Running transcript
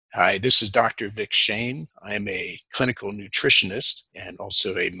Hi, this is Dr. Vic Shayne. I am a clinical nutritionist and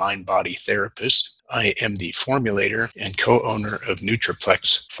also a mind-body therapist. I am the formulator and co-owner of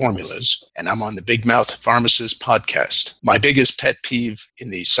Nutriplex Formulas, and I'm on the Big Mouth Pharmacist podcast. My biggest pet peeve in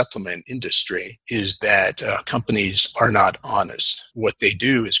the supplement industry is that companies are not honest. What they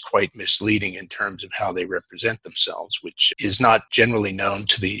do is quite misleading in terms of how they represent themselves, which is not generally known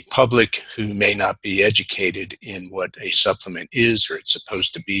to the public who may not be educated in what a supplement is or it's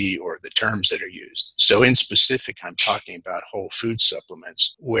supposed to be or the terms that are used. So in specific, I'm talking about whole food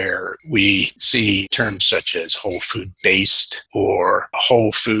supplements where we see terms such as whole food based or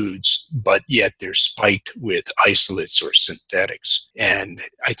whole foods, but yet they're spiked with isolates or synthetics. And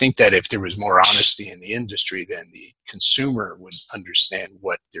I think that if there was more honesty in the industry, then the consumer would understand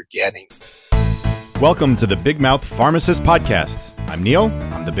what they're getting. Welcome to the Big Mouth Pharmacist Podcast. I'm Neil.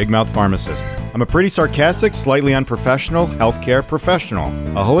 I'm the Big Mouth Pharmacist. I'm a pretty sarcastic, slightly unprofessional healthcare professional,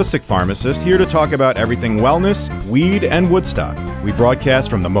 a holistic pharmacist here to talk about everything wellness, weed, and Woodstock. We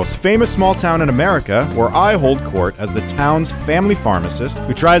broadcast from the most famous small town in America, where I hold court as the town's family pharmacist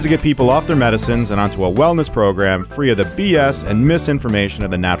who tries to get people off their medicines and onto a wellness program free of the BS and misinformation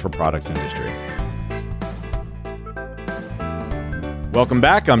of the natural products industry. Welcome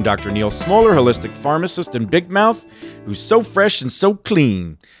back. I'm Dr. Neil Smoller, holistic pharmacist in Big Mouth, who's so fresh and so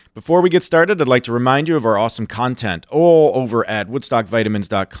clean. Before we get started, I'd like to remind you of our awesome content all over at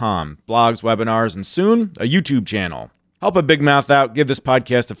woodstockvitamins.com. Blogs, webinars, and soon, a YouTube channel. Help a Big Mouth out. Give this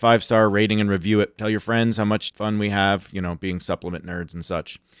podcast a 5-star rating and review it. Tell your friends how much fun we have, being supplement nerds and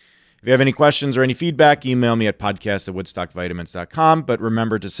such. If you have any questions or any feedback, email me at podcast@woodstockvitamins.com. But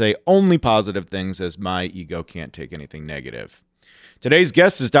remember to say only positive things, as my ego can't take anything negative. Today's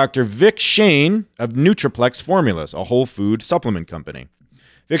guest is Dr. Vic Shayne of Nutriplex Formulas, a whole food supplement company.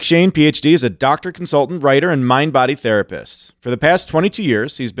 Vic Shayne, PhD, is a doctor, consultant, writer, and mind-body therapist. For the past 22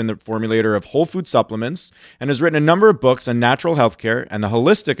 years, he's been the formulator of whole food supplements and has written a number of books on natural healthcare and the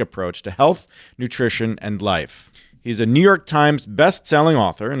holistic approach to health, nutrition, and life. He's a New York Times best-selling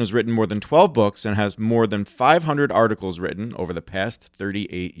author and has written more than 12 books and has more than 500 articles written over the past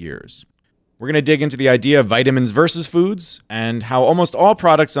 38 years. We're going to dig into the idea of vitamins versus foods and how almost all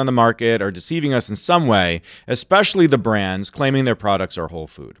products on the market are deceiving us in some way, especially the brands claiming their products are whole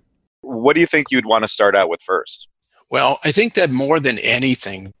food. What do you think you'd want to start out with first? Well, I think that more than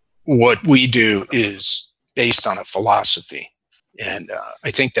anything, what we do is based on a philosophy. And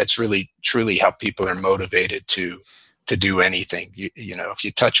I think that's really, truly how people are motivated to do anything. If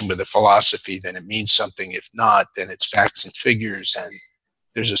you touch them with a philosophy, then it means something. If not, then it's facts and figures. And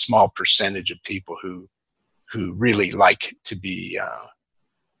there's a small percentage of people who really like to be,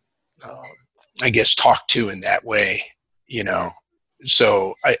 talked to in that way,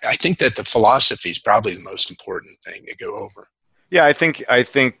 So I think that the philosophy is probably the most important thing to go over. Yeah, I think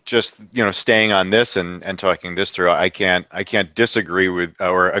just staying on this and talking this through, I can't disagree with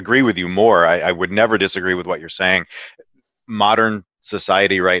or agree with you more. I would never disagree with what you're saying. Modern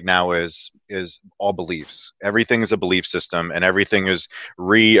society right now is all beliefs. Everything is a belief system, and everything is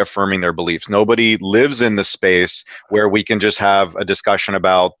reaffirming their beliefs. Nobody lives in the space where we can just have a discussion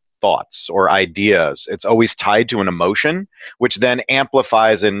about thoughts or ideas. It's always tied to an emotion, which then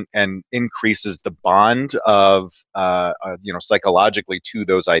amplifies and increases the bond of psychologically to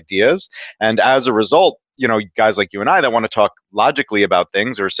those ideas. And as a result, guys like you and I that want to talk logically about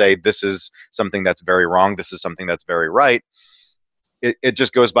things or say this is something that's very wrong, this is something that's very right, it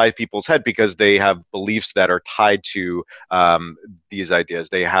just goes by people's head because they have beliefs that are tied to these ideas.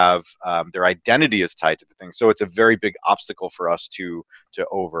 They have their identity is tied to the thing. So it's a very big obstacle for us to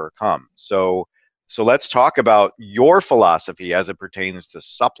overcome. So let's talk about your philosophy as it pertains to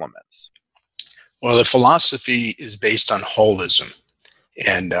supplements. Well, the philosophy is based on holism.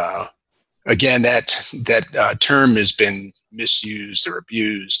 And again, that term has been misused or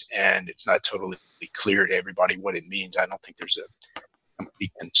abused, and it's not totally clear to everybody what it means. I don't think there's a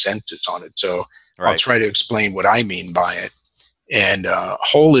complete consensus on it. So right. I'll try to explain what I mean by it. And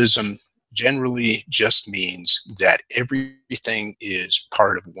holism generally just means that everything is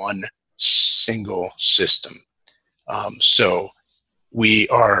part of one single system. So we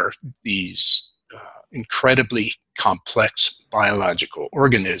are these incredibly complex biological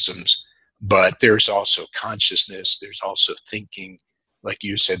organisms, but there's also consciousness, there's also thinking. Like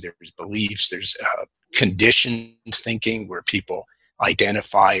you said, there's beliefs, there's conditioned thinking where people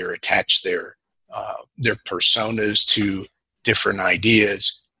identify or attach their personas to different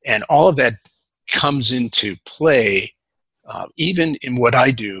ideas. And all of that comes into play even in what I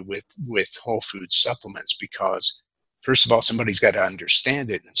do with whole food supplements, because first of all, somebody's got to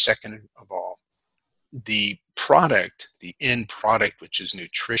understand it. And second of all, the product, the end product, which is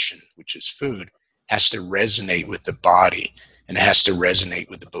nutrition, which is food, has to resonate with the body and has to resonate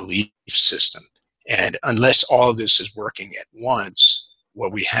with the belief system. And unless all of this is working at once,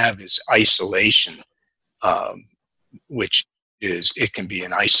 what we have is isolation, which is, it can be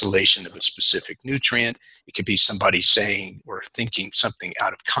an isolation of a specific nutrient. It could be somebody saying or thinking something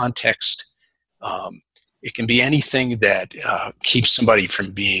out of context. It can be anything that keeps somebody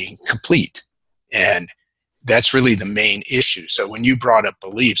from being complete. And that's really the main issue. So when you brought up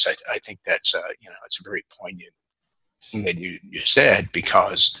beliefs, I think that's it's a very poignant thing that you said,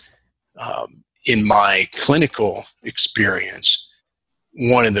 because in my clinical experience,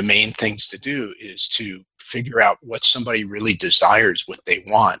 one of the main things to do is to figure out what somebody really desires, what they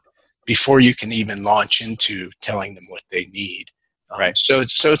want, before you can even launch into telling them what they need. Right. So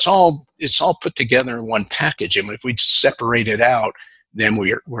it's all put together in one package, and if we separate it out, then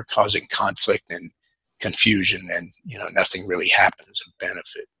we're causing conflict and confusion, and nothing really happens of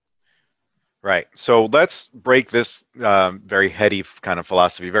benefit. Right. So let's break this very heady kind of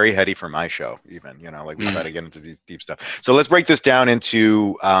philosophy, very heady for my show, even, like we try to get into deep stuff. So let's break this down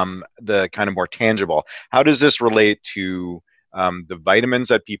into the kind of more tangible. How does this relate to the vitamins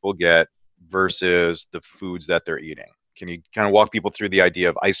that people get versus the foods that they're eating? Can you kind of walk people through the idea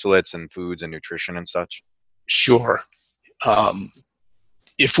of isolates and foods and nutrition and such? Sure.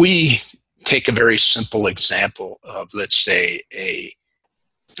 If we take a very simple example of, let's say, a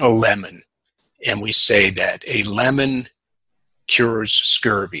lemon, and we say that a lemon cures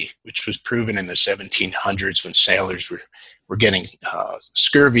scurvy, which was proven in the 1700s when sailors were getting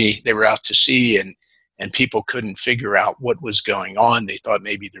scurvy. They were out to sea, and people couldn't figure out what was going on. They thought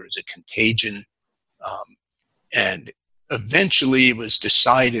maybe there was a contagion. And eventually it was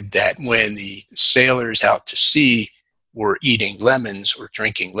decided that when the sailors out to sea were eating lemons or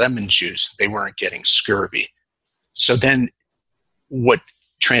drinking lemon juice, they weren't getting scurvy. So then what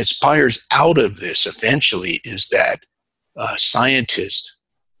transpires out of this eventually is that scientists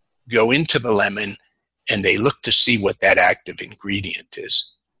go into the lemon and they look to see what that active ingredient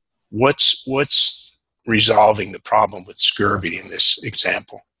is. What's resolving the problem with scurvy in this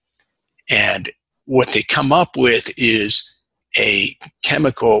example? And what they come up with is a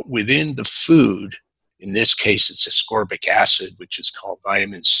chemical within the food. In this case, it's ascorbic acid, which is called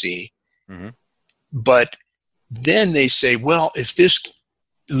vitamin C. Mm-hmm. But then they say, well, if this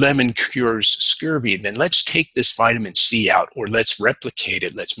lemon cures scurvy, then let's take this vitamin C out, or let's replicate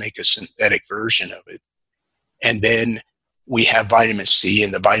it. Let's make a synthetic version of it. And then we have vitamin C,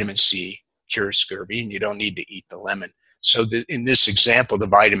 and the vitamin C cures scurvy, and you don't need to eat the lemon. So in this example, the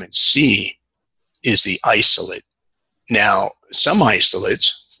vitamin C is the isolate. Now, some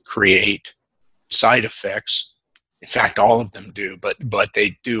isolates create side effects. In fact, all of them do, but they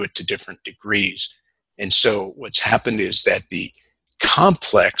do it to different degrees. And so what's happened is that the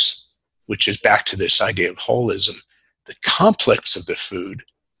complex, which is back to this idea of holism, the complex of the food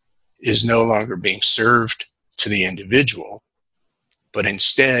is no longer being served to the individual, but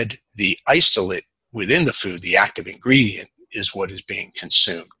instead the isolate within the food, the active ingredient, is what is being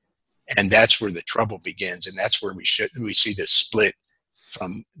consumed. And that's where the trouble begins, and that's where we see this split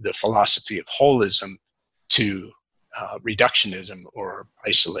from the philosophy of holism to reductionism or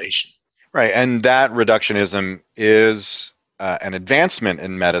isolation. Right, and that reductionism is an advancement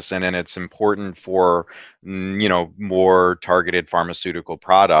in medicine, and it's important for more targeted pharmaceutical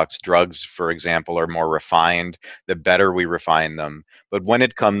products. Drugs, for example, are more refined. The better we refine them. But when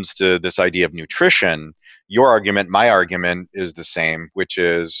it comes to this idea of nutrition, your argument, my argument is the same, which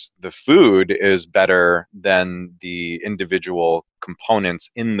is the food is better than the individual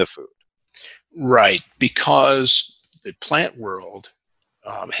components in the food. Right, because the plant world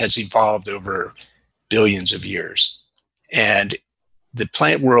has evolved over billions of years. And the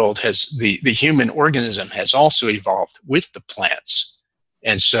plant world the human organism has also evolved with the plants.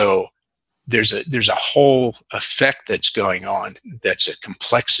 And so there's a whole effect that's going on, that's a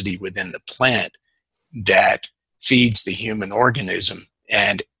complexity within the plant that feeds the human organism.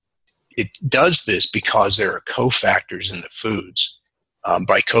 And it does this because there are cofactors in the foods.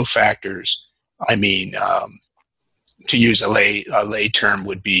 By cofactors, I mean, to use a lay term,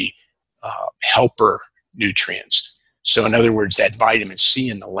 would be helper nutrients. So in other words, that vitamin C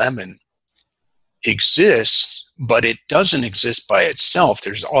in the lemon exists, but it doesn't exist by itself.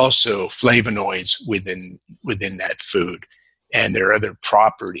 There's also flavonoids within that food, and there are other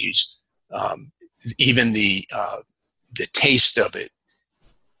properties. Even the taste of it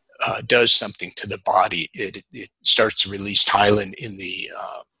does something to the body. It starts to release hyaline in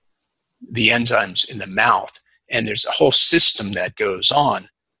the enzymes in the mouth, and there's a whole system that goes on.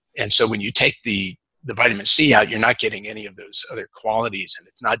 And so when you take the the vitamin C out, you're not getting any of those other qualities, and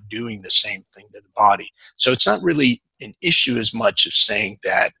it's not doing the same thing to the body. So it's not really an issue as much of saying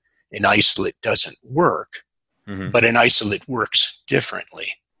that an isolate doesn't work, but an isolate works differently.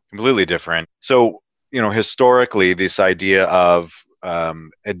 Completely different. So, historically, this idea of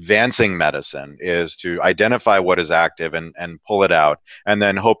advancing medicine is to identify what is active and pull it out, and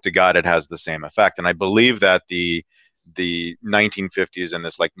then hope to God it has the same effect. And I believe that the 1950s and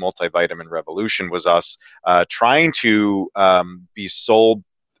this like multivitamin revolution was us trying to be sold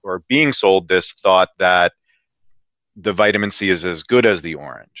or being sold this thought that the vitamin C is as good as the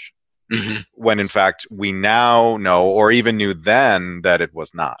orange, when in fact we now know, or even knew then, that it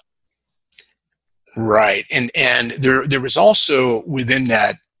was not. Right, and there was also within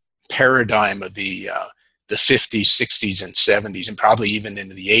that paradigm of the 50s, 60s, and 70s, and probably even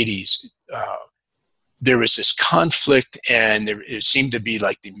into the 80s. There was this conflict, and it seemed to be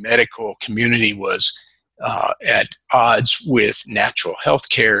like the medical community was at odds with natural health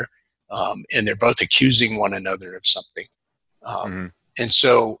care, and they're both accusing one another of something. And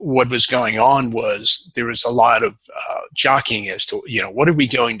so what was going on was there was a lot of jockeying as to, what are we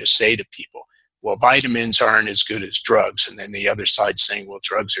going to say to people? Well, vitamins aren't as good as drugs. And then the other side saying, well,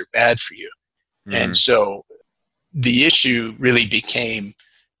 drugs are bad for you. And so the issue really became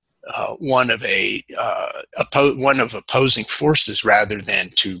one of opposing forces, rather than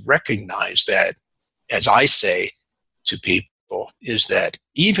to recognize that, as I say to people, is that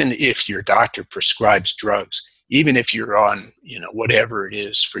even if your doctor prescribes drugs, even if you're on, whatever it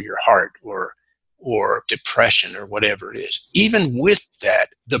is for your heart or depression or whatever it is, even with that,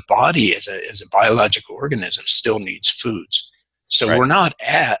 the body as a biological organism still needs foods. So Right. we're not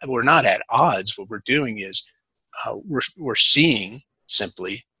at odds. What we're doing is we're seeing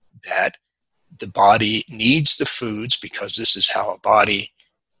simply that the body needs the foods, because this is how a body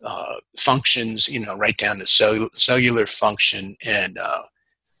functions, right down to cellular function and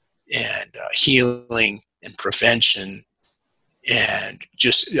healing and prevention and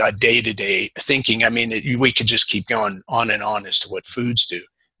just day-to-day thinking. I mean, we could just keep going on and on as to what foods do.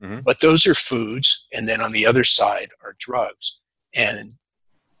 But those are foods, and then on the other side are drugs, and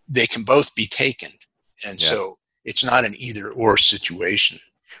they can both be taken. And so it's not an either-or situation.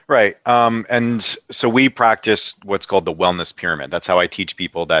 Right. And so we practice what's called the wellness pyramid. That's how I teach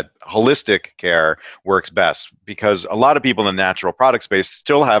people that holistic care works best, because a lot of people in the natural product space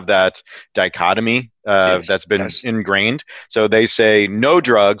still have that dichotomy that's been ingrained. So they say no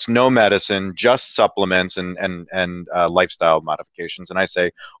drugs, no medicine, just supplements and lifestyle modifications. And I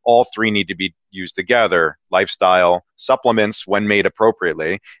say all three need to be used together: lifestyle, supplements when made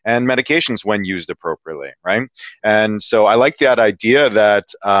appropriately, and medications when used appropriately, right? And so I like that idea that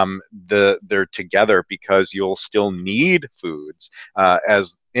they're together, because you'll still need foods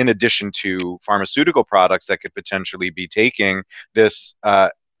as in addition to pharmaceutical products that could potentially be taking this.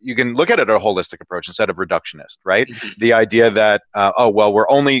 You can look at it a holistic approach instead of reductionist, right? The idea that, we're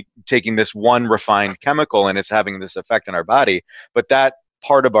only taking this one refined chemical and it's having this effect in our body, but that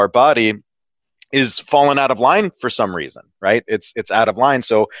part of our body is fallen out of line for some reason, right? It's out of line.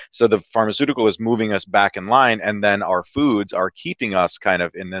 So the pharmaceutical is moving us back in line, and then our foods are keeping us kind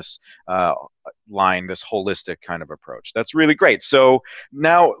of in this line, this holistic kind of approach. That's really great. So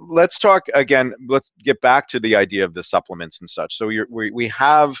now let's talk again. Let's get back to the idea of the supplements and such. So we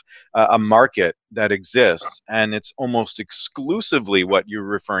have a market that exists, and it's almost exclusively what you're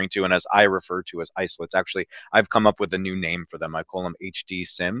referring to, and as I refer to as isolates. Actually, I've come up with a new name for them. I call them HD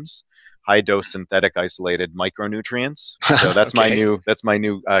SIMs. High dose synthetic isolated micronutrients. So that's my new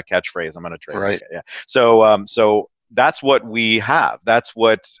catchphrase. I'm going to trademark it. Yeah. So that's what we have. That's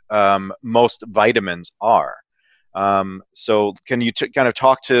what most vitamins are. So can you kind of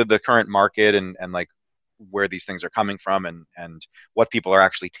talk to the current market and like where these things are coming from and what people are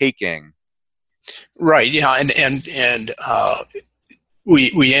actually taking? Right. Yeah. And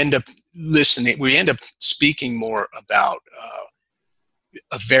we end up listening. We end up speaking more about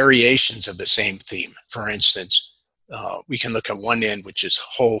variations of the same theme. For instance, we can look at one end, which is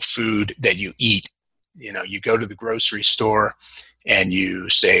whole food that you eat. You go to the grocery store and you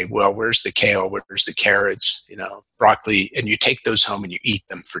say, well, where's the kale? Where's the carrots? Broccoli, and you take those home and you eat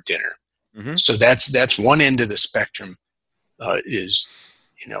them for dinner. So that's one end of the spectrum. Is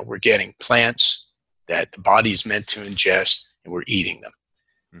we're getting plants that the body's meant to ingest, and we're eating them.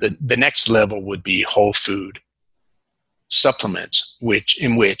 The next level would be whole food supplements,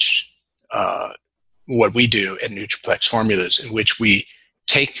 in which what we do at Nutriplex Formulas, in which we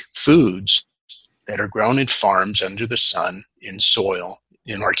take foods that are grown in farms under the sun, in soil,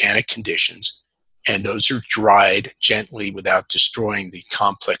 in organic conditions, and those are dried gently without destroying the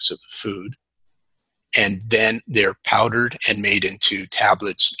complex of the food. and then they're powdered and made into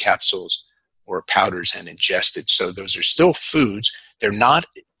tablets, capsules, or powders and ingested. So those are still foods. They're not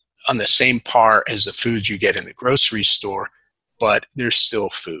on the same par as the foods you get in the grocery store, but they're still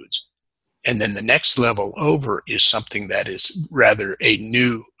foods. And then the next level over is something that is rather a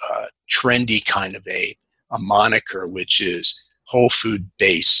new, trendy kind of a moniker, which is whole food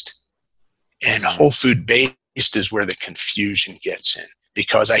based. And whole food based is where the confusion gets in,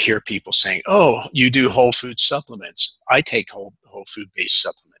 because I hear people saying, oh, you do whole food supplements. I take whole food based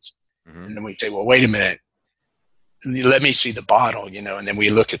supplements. Mm-hmm. And then we say, well, wait a minute. Let me see the bottle, and then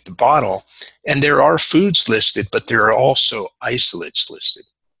we look at the bottle, and there are foods listed, but there are also isolates listed.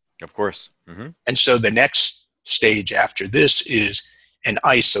 Of course. Mm-hmm. And so the next stage after this is an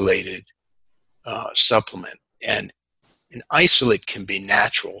isolated supplement. And an isolate can be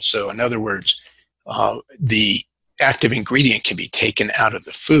natural. So in other words, the active ingredient can be taken out of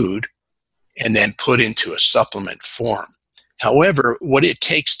the food and then put into a supplement form. However, what it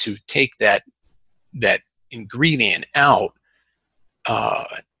takes to take that ingredient out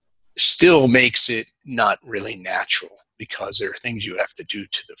still makes it not really natural, because there are things you have to do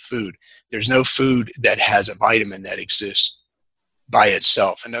to the food. There's no food that has a vitamin that exists by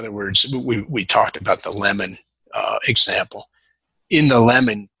itself. In other words, we talked about the lemon example. In the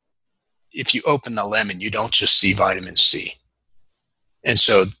lemon, if you open the lemon, you don't just see vitamin C. And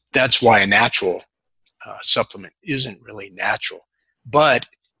so that's why a natural supplement isn't really natural. But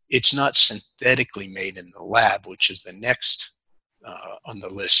it's not synthetically made in the lab, which is the next on the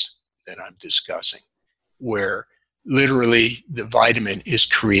list that I'm discussing, where literally the vitamin is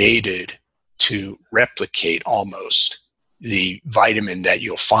created to replicate almost the vitamin that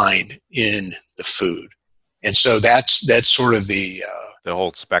you'll find in the food. And so that's sort of the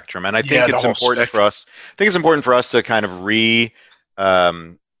whole spectrum. And I think it's important for us. I think it's important for us to kind of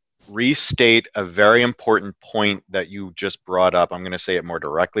restate a very important point that you just brought up. I'm going to say it more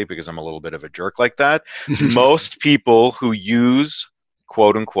directly because I'm a little bit of a jerk like that. Most people who use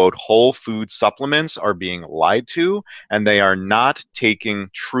quote unquote whole food supplements are being lied to, and they are not taking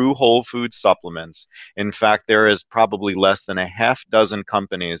true whole food supplements. In fact, there is probably less than a half dozen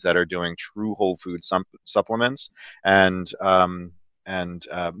companies that are doing true whole food supplements, and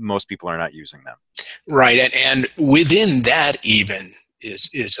most people are not using them. Right, and within that even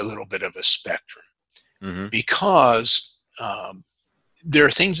is a little bit of a spectrum, because there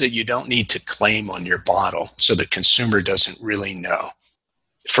are things that you don't need to claim on your bottle, so the consumer doesn't really know.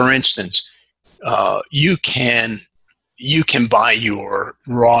 For instance, you can buy your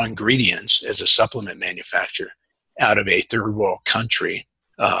raw ingredients as a supplement manufacturer out of a third world country,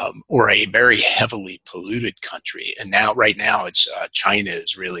 or a very heavily polluted country. And right now, it's China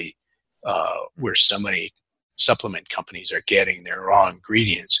is really where so many supplement companies are getting their raw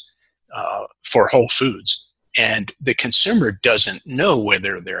ingredients for whole foods. And the consumer doesn't know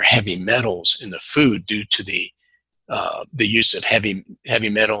whether there are heavy metals in the food due to the use of heavy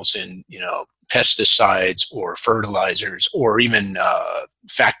metals in pesticides or fertilizers, or even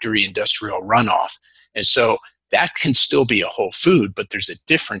factory industrial runoff. And so that can still be a whole food, but there's a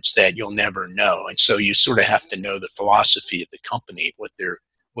difference that you'll never know. And so you sort of have to know the philosophy of the company, what they're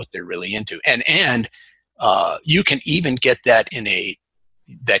really into. And you can even get that in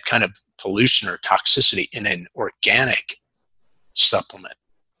that kind of pollution or toxicity in an organic supplement.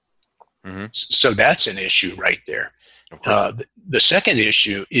 Mm-hmm. So that's an issue right there. The second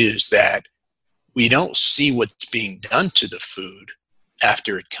issue is that we don't see what's being done to the food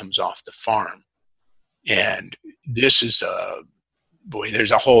after it comes off the farm. And this is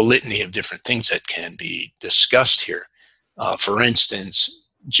there's a whole litany of different things that can be discussed here. For instance,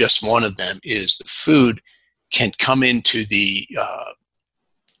 just one of them is the food can come into the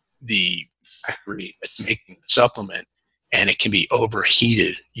factory that's making the supplement, and it can be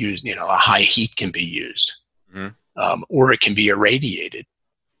overheated. A high heat can be used, or it can be irradiated.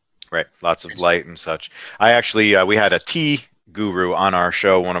 Right, lots of light and such. I actually we had a tea guru on our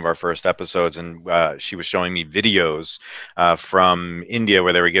show, one of our first episodes, and she was showing me videos from India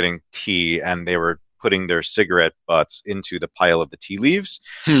where they were getting tea, and they were putting their cigarette butts into the pile of the tea leaves.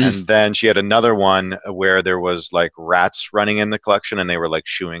 And then she had another one where there was like rats running in the collection, and they were like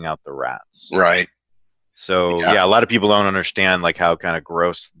shooing out the rats. Right. So yeah, a lot of people don't understand like how kind of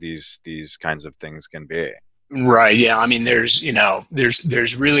gross these kinds of things can be. Right. Yeah. I mean, there's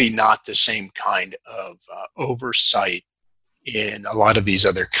really not the same kind of oversight in a lot of these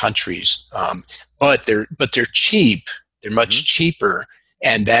other countries, but they're cheap. They're much cheaper,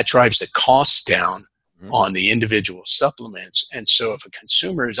 and that drives the cost down on the individual supplements. And so, if a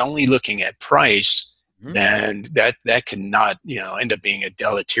consumer is only looking at price, then that cannot, end up being a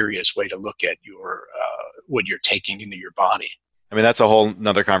deleterious way to look at your what you're taking into your body. I mean, that's a whole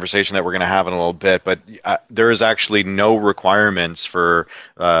nother conversation that we're going to have in a little bit, but there is actually no requirements for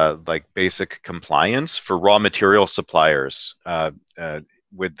like basic compliance for raw material suppliers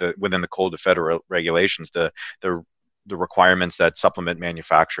within the Code of Federal Regulations. The requirements that supplement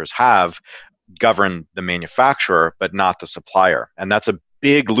manufacturers have govern the manufacturer, but not the supplier, and that's a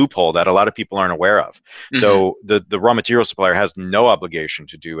big loophole that a lot of people aren't aware of. Mm-hmm. So the raw material supplier has no obligation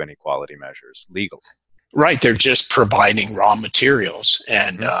to do any quality measures legally. Right, they're just providing raw materials,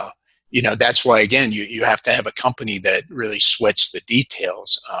 and that's why, again, you have to have a company that really sweats the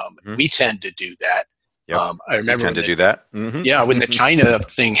details. We tend to do that. Yep. I remember when the China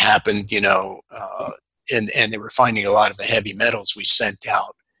thing happened, and they were finding a lot of the heavy metals. We sent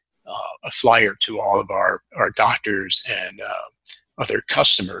out a flyer to all of our doctors and other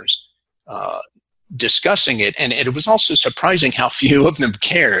customers discussing it, and it was also surprising how few of them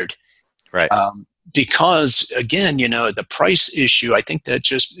cared. Right. Because, again, the price issue, I think that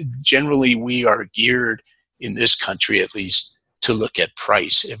just generally we are geared in this country, at least, to look at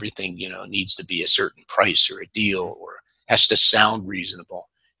price. Everything, needs to be a certain price or a deal or has to sound reasonable,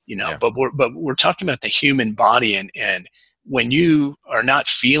 but we're talking about the human body. And when you are not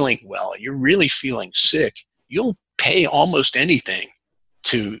feeling well, you're really feeling sick, you'll pay almost anything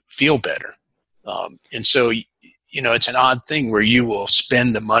to feel better. And so, it's an odd thing where you will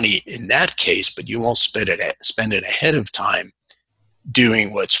spend the money in that case, but you won't spend it ahead of time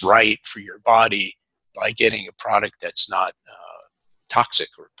doing what's right for your body by getting a product that's not toxic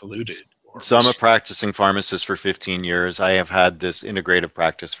or polluted. So I'm a practicing pharmacist for 15 years. I have had this integrative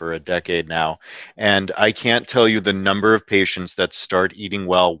practice for a decade now, and I can't tell you the number of patients that start eating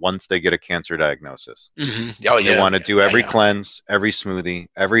well once they get a cancer diagnosis. Mm-hmm. Oh, yeah. They want to do every cleanse, every smoothie,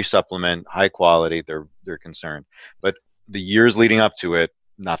 every supplement, high quality. They're concerned, but the years leading up to it,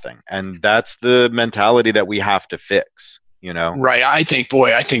 nothing. And that's the mentality that we have to fix. Right. I think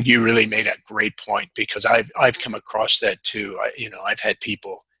you really made a great point, because I've come across that too. I've had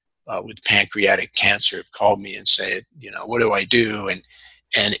people with pancreatic cancer have called me and said, what do I do? And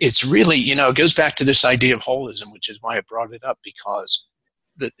it's really, it goes back to this idea of holism, which is why I brought it up, because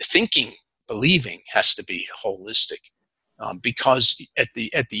the thinking, believing has to be holistic. Because at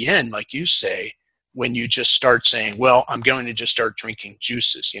the end, like you say, when you just start saying, well, I'm going to just start drinking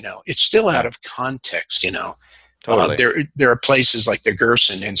juices, it's still out of context, Totally. There are places like the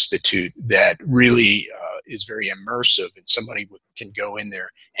Gerson Institute that really is very immersive, and somebody can go in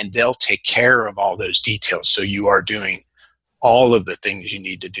there and they'll take care of all those details. So you are doing all of the things you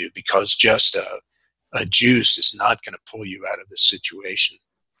need to do, because just a juice is not going to pull you out of this situation.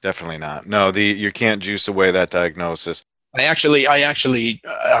 Definitely not. No, you can't juice away that diagnosis. I actually,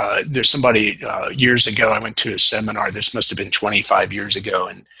 there's somebody years ago, I went to a seminar, this must have been 25 years ago,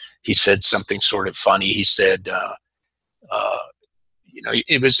 and he said something sort of funny. He said,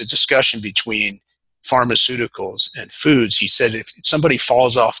 it was a discussion between pharmaceuticals and foods. He said, if somebody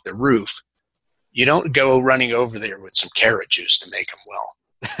falls off the roof, you don't go running over there with some carrot juice to make them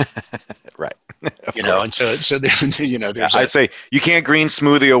well. Right. And so there's I say you can't green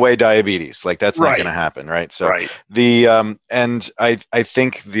smoothie away diabetes. Like, that's not going to happen. Right. So and I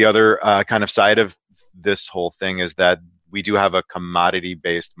think the other kind of side of this whole thing is that we do have a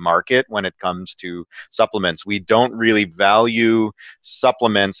commodity-based market when it comes to supplements. We don't really value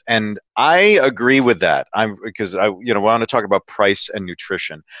supplements, and I agree with that. Because I want to talk about price and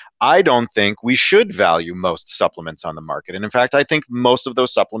nutrition. I don't think we should value most supplements on the market, and in fact, I think most of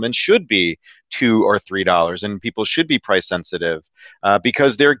those supplements should be $2 or $3, and people should be price sensitive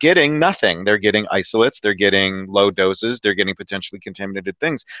because they're getting nothing. They're getting isolates, they're getting low doses, they're getting potentially contaminated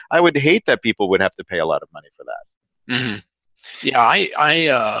things. I would hate that people would have to pay a lot of money for that. Mm-hmm.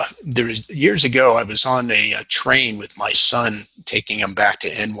 Yeah, there was years ago, I was on a train with my son, taking him back to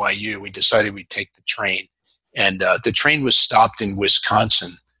NYU. We decided we'd take the train, and the train was stopped in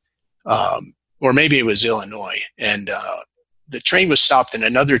Wisconsin, or maybe it was Illinois, and the train was stopped, and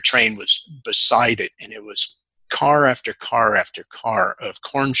another train was beside it, and it was car after car after car of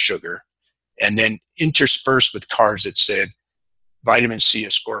corn sugar, and then interspersed with cars that said vitamin C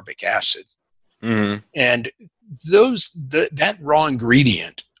ascorbic acid. Mm-hmm. And that raw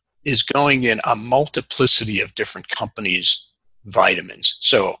ingredient is going in a multiplicity of different companies' vitamins.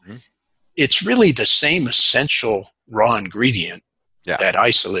 So it's really the same essential raw ingredient, that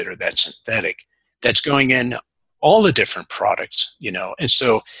isolate or that synthetic, that's going in all the different products, And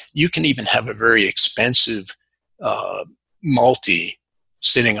so you can even have a very expensive multi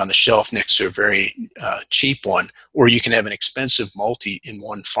sitting on the shelf next to a very cheap one, or you can have an expensive multi in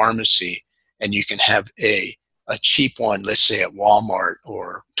one pharmacy and you can have a cheap one, let's say at Walmart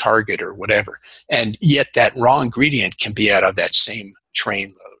or Target or whatever, and yet that raw ingredient can be out of that same train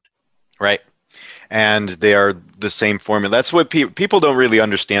load. Right. And they are the same formula. That's what people don't really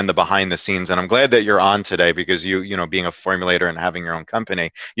understand, the behind the scenes. And I'm glad that you're on today, because you know, being a formulator and having your own company,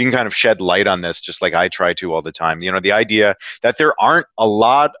 you can kind of shed light on this, just like I try to all the time. You know, the idea that there aren't a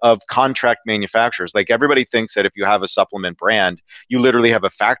lot of contract manufacturers. Like, everybody thinks that if you have a supplement brand, you literally have a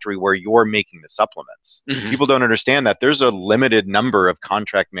factory where you're making the supplements. Mm-hmm. People don't understand that there's a limited number of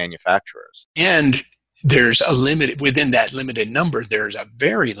contract manufacturers. And there's a limit within that limited number. There's a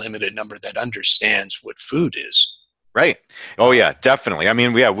very limited number that understands what food is. Right. Oh, yeah, definitely. I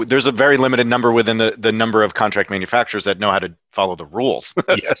mean, yeah, there's a very limited number within the number of contract manufacturers that know how to follow the rules.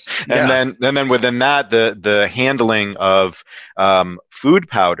 Yes. And then within that, the handling of food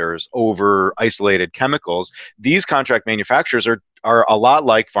powders over isolated chemicals, these contract manufacturers are a lot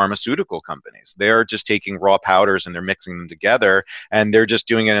like pharmaceutical companies. They're just taking raw powders and they're mixing them together, and they're just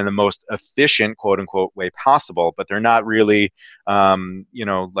doing it in the most efficient, quote unquote, way possible. But they're not really,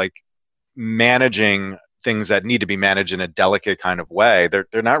 like, managing things that need to be managed in a delicate kind of way.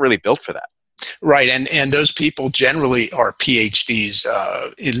 They're not really built for that. Right, and those people generally are PhDs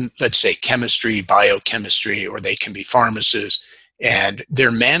in, let's say, chemistry, biochemistry, or they can be pharmacists, and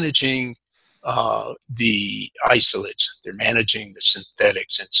they're managing the isolates, they're managing the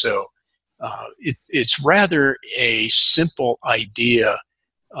synthetics, and so it's rather a simple idea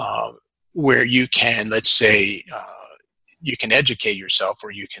where you can, let's say, you can educate yourself, or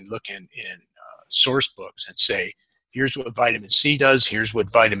you can look in source books and say, here's what vitamin C does, here's what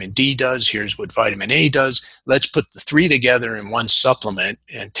vitamin D does, here's what vitamin A does. Let's put the three together in one supplement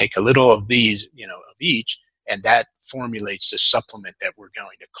and take a little of these, of each, and that formulates the supplement that we're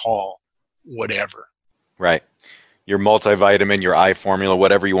going to call whatever. Right. Your multivitamin, your eye formula,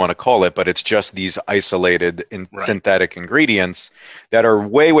 whatever you want to call it, but it's just these isolated synthetic ingredients that are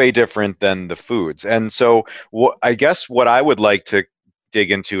way, way different than the foods. And so I guess what I would like to dig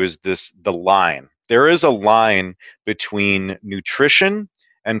into is the line. There is a line between nutrition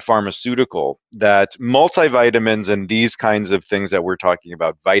and pharmaceutical that multivitamins and these kinds of things that we're talking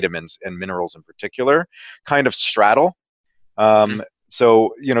about, vitamins and minerals in particular, kind of straddle.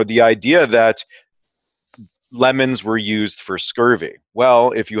 So, the idea that lemons were used for scurvy.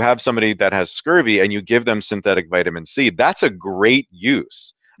 Well, if you have somebody that has scurvy and you give them synthetic vitamin C, that's a great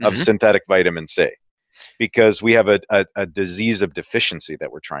use of synthetic vitamin C, because we have a disease of deficiency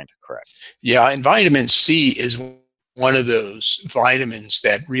that we're trying to correct. Yeah, and vitamin C is one of those vitamins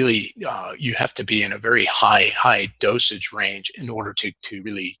that really you have to be in a very high dosage range in order to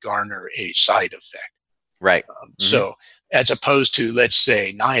really garner a side effect. Right. So as opposed to, let's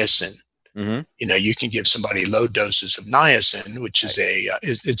say, niacin, you can give somebody low doses of niacin, which is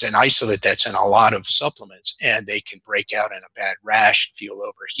it's an isolate that's in a lot of supplements, and they can break out in a bad rash, feel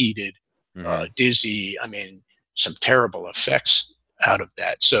overheated, dizzy. I mean, some terrible effects out of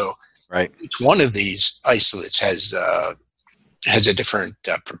that. So each one of these isolates has a different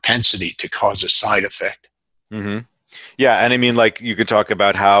propensity to cause a side effect. Yeah, and I mean, like, you could talk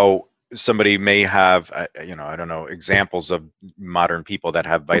about how somebody may have, I don't know, examples of modern people that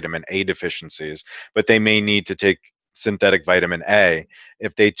have vitamin A deficiencies, but they may need to take synthetic vitamin A.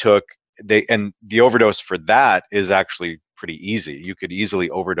 If they took, and the overdose for that is actually pretty easy. You could easily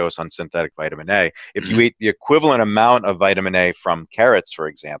overdose on synthetic vitamin A. If you ate the equivalent amount of vitamin A from carrots, for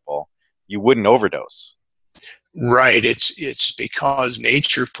example, you wouldn't overdose. Right. It's because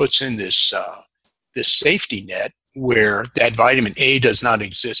nature puts in this safety net where that vitamin A does not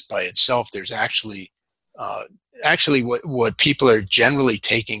exist by itself. There's actually what people are generally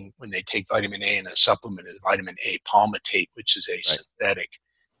taking when they take vitamin A in a supplement is vitamin A palmitate, which is a synthetic.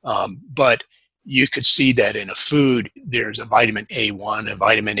 But you could see that in a food, there's a vitamin A1, a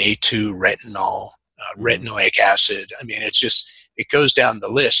vitamin A2, retinol, retinoic acid. I mean, it goes down the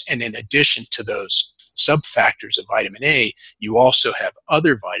list. And in addition to those subfactors of vitamin A, you also have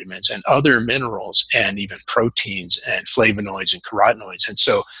other vitamins and other minerals and even proteins and flavonoids and carotenoids. And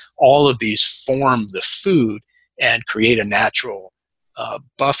so all of these form the food and create a natural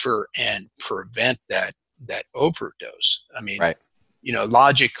buffer and prevent that overdose. I mean,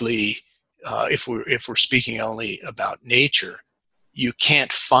 logically, if we're speaking only about nature, you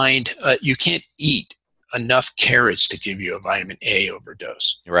can't eat enough carrots to give you a vitamin A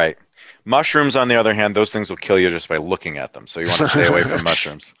overdose. Right. Mushrooms, on the other hand, those things will kill you just by looking at them. So you want to stay away from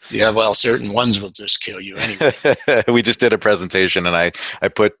mushrooms. Yeah, well, certain ones will just kill you anyway. We just did a presentation, and I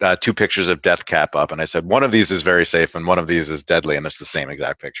put 2 pictures of death cap up, and I said one of these is very safe and one of these is deadly, and it's the same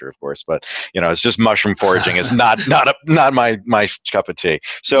exact picture, of course. But it's just mushroom foraging is not my cup of tea.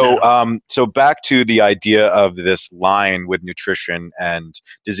 So so back to the idea of this line with nutrition and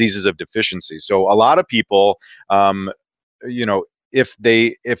diseases of deficiency. So a lot of people, if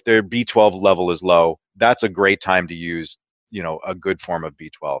their B12 level is low, that's a great time to use a good form of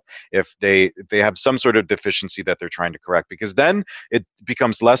B12. If they have some sort of deficiency that they're trying to correct, because then it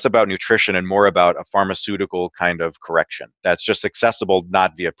becomes less about nutrition and more about a pharmaceutical kind of correction that's just accessible,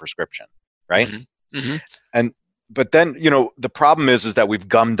 not via prescription, right? Mm-hmm. Mm-hmm. But then the problem is that we've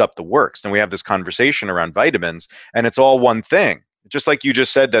gummed up the works, and we have this conversation around vitamins, and it's all one thing. Just like you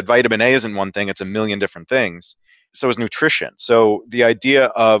just said that vitamin A isn't one thing, it's a million different things. So is nutrition. So the idea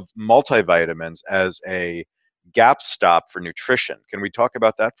of multivitamins as a gap stop for nutrition. Can we talk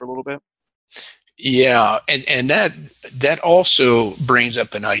about that for a little bit? Yeah, and that also brings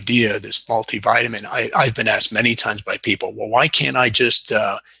up an idea, this multivitamin. I've been asked many times by people, well, why can't I just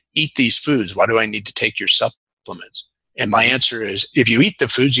eat these foods? Why do I need to take your supplements? And my answer is, if you eat the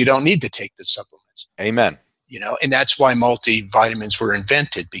foods, you don't need to take the supplements. Amen. And that's why multivitamins were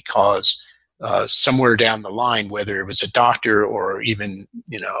invented, because somewhere down the line, whether it was a doctor or even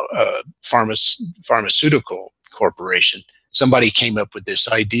a pharmaceutical corporation, somebody came up with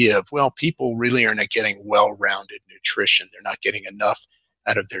this idea of, well, people really are not getting well-rounded nutrition. They're not getting enough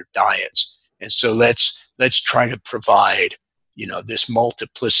out of their diets, and so let's try to provide this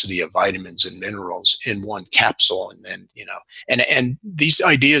multiplicity of vitamins and minerals in one capsule. And then and these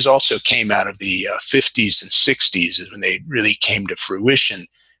ideas also came out of the 50s and 60s, when they really came to fruition,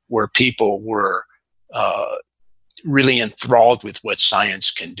 where people were really enthralled with what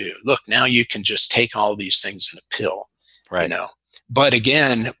science can do. Look, now you can just take all these things in a pill, right? But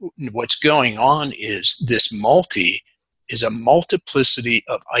again, what's going on is this is a multiplicity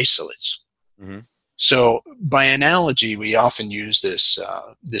of isolates. Mm-hmm. So by analogy, we often use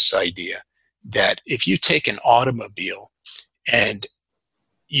this idea that if you take an automobile and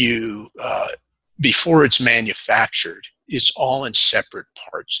you before it's manufactured, it's all in separate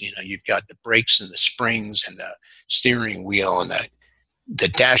parts. You've got the brakes and the springs and the steering wheel and the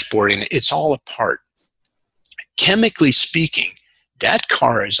dashboard, and it's all apart. Chemically speaking, that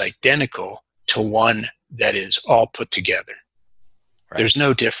car is identical to one that is all put together. Right. There's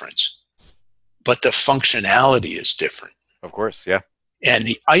no difference, but the functionality is different. Of course, yeah. And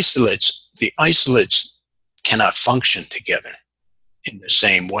the isolates cannot function together in the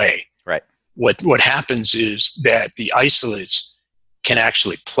same way. Right. What happens is that the isolates can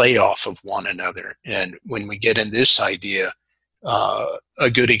actually play off of one another. And when we get in this idea, a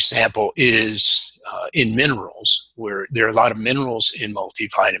good example is in minerals, where there are a lot of minerals in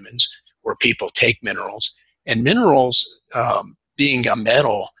multivitamins, where people take minerals. And minerals, being a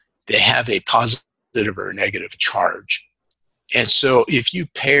metal, they have a positive or negative charge. And so if you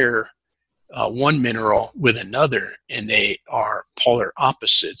pair one mineral with another and they are polar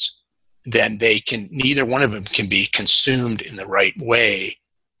opposites, then neither one of them can be consumed in the right way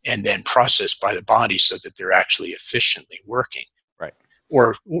and then processed by the body so that they're actually efficiently working. Right.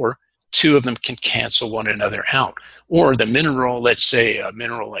 Or two of them can cancel one another out. Or the mineral, let's say a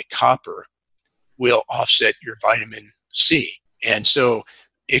mineral like copper, will offset your vitamin C. And so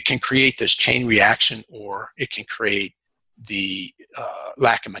it can create this chain reaction, or it can create the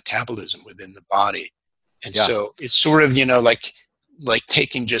lack of metabolism within the body. And so it's sort of, like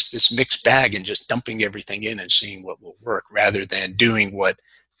taking just this mixed bag and just dumping everything in and seeing what will work, rather than doing what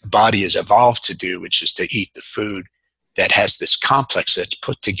the body has evolved to do, which is to eat the food that has this complex that's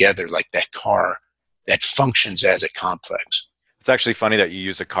put together like that car that functions as a complex. It's actually funny that you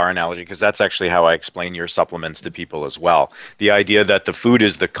use a car analogy, because that's actually how I explain your supplements to people as well. The idea that the food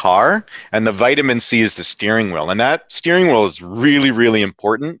is the car and the vitamin C is the steering wheel. And that steering wheel is really, really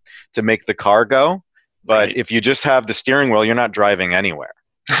important to make the car go. But if you just have the steering wheel, you're not driving anywhere.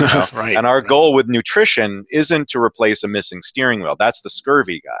 Right. And our goal with nutrition isn't to replace a missing steering wheel. That's the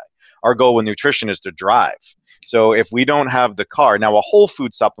scurvy guy. Our goal with nutrition is to drive. So if we don't have the car, now a whole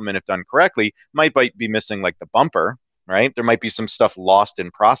food supplement, if done correctly, might be missing like the bumper, right? There might be some stuff lost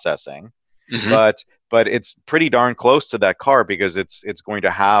in processing, but it's pretty darn close to that car, because it's going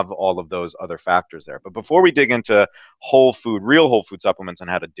to have all of those other factors there. But before we dig into real whole food supplements and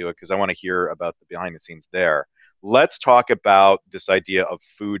how to do it, because I want to hear about the behind the scenes there, let's talk about this idea of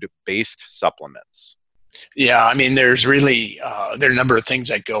food-based supplements. Yeah, I mean, there's really, there are a number of things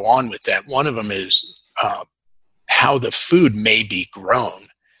that go on with that. One of them is how the food may be grown.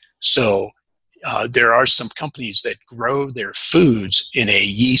 So there are some companies that grow their foods in a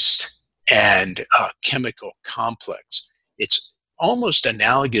yeast and chemical complex. It's almost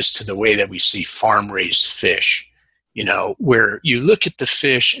analogous to the way that we see farm-raised fish, where you look at the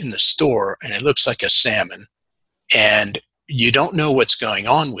fish in the store and it looks like a salmon, and you don't know what's going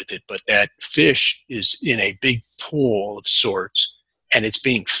on with it, but that fish is in a big pool of sorts, and it's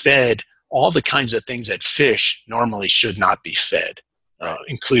being fed all the kinds of things that fish normally should not be fed,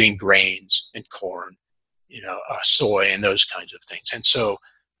 including grains and corn, soy and those kinds of things. And so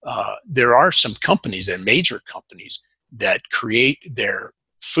there are some companies, and major companies, that create their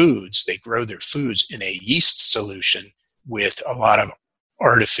foods. They grow their foods in a yeast solution with a lot of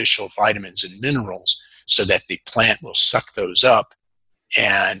artificial vitamins and minerals so that the plant will suck those up.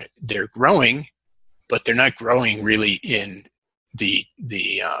 And they're growing, but they're not growing really in the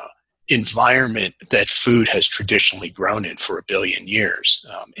environment that food has traditionally grown in for 1 billion years.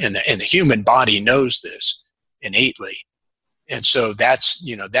 And the human body knows this innately. And so that's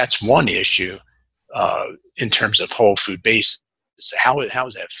one issue in terms of whole food base. So how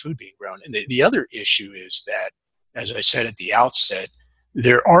is that food being grown? And the other issue is that, as I said at the outset,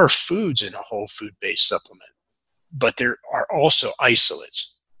 there are foods in a whole food based supplement, but there are also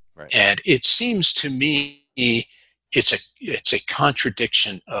isolates. Right. And it seems to me it's a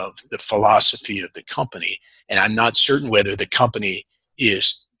contradiction of the philosophy of the company. And I'm not certain whether the company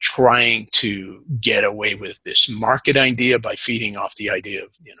is trying to get away with this market idea by feeding off the idea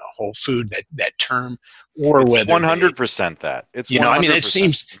of whole food, that term, or it's whether 100% that it's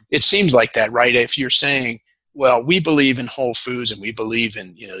 100%. It seems like that, right? If you're saying, well, we believe in whole foods and we believe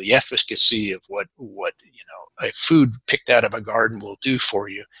in the efficacy of what a food picked out of a garden will do for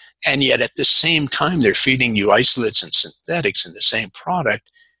you, and yet at the same time they're feeding you isolates and synthetics in the same product.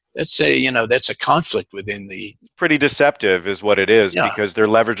 Let's say that's a conflict within the. Pretty deceptive is what it is, because they're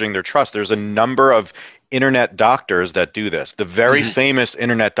leveraging their trust. There's a number of internet doctors that do this. The very famous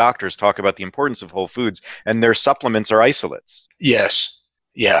internet doctors talk about the importance of whole foods, and their supplements are isolates. Yes,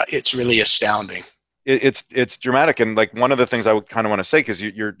 yeah, it's really astounding. It's dramatic. And like, one of the things I would kind of want to say, because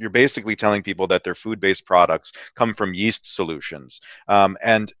you're basically telling people that their food-based products come from yeast solutions,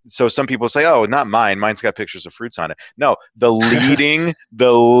 and so some people say, oh, not mine's got pictures of fruits on it. No, the leading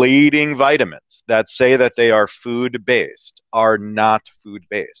vitamins that say that they are food-based are not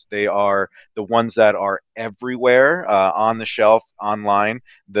food-based. They are the ones that are everywhere, on the shelf, online,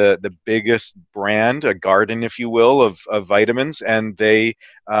 the biggest brand, a garden, if you will, of vitamins, and they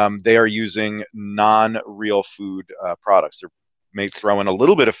are using non-real food products. They're may throw in a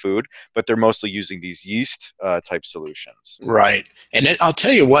little bit of food, but they're mostly using these yeast type solutions. Right. And I'll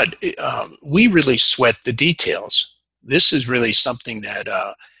tell you what, we really sweat the details. This is really something that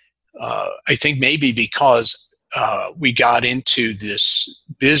I think maybe because we got into this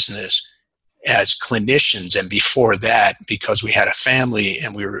business as clinicians, and before that, because we had a family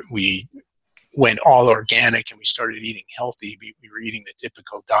and we went all organic and we started eating healthy, we were eating the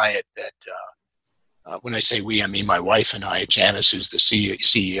typical diet that, when I say we, I mean my wife and I, Janice, who's the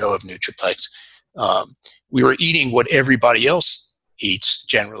CEO of Nutriplex, we were eating what everybody else eats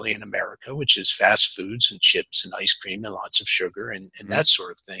generally in America, which is fast foods and chips and ice cream and lots of sugar and that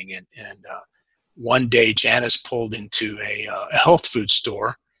sort of thing. And one day Janice pulled into a health food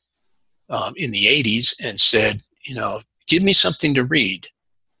store in the 80s and said, give me something to read.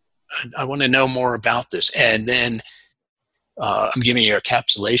 I want to know more about this. And then I'm giving you a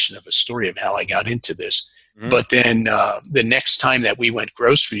encapsulation of a story of how I got into this. But then the next time that we went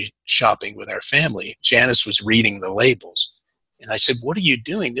grocery shopping with our family, Janice was reading the labels. And I said, what are you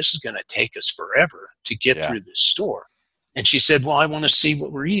doing? This is going to take us forever to get through this store. And she said, well, I want to see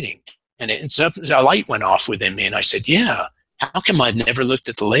what we're eating. And a light went off within me. And I said, yeah, how come I've never looked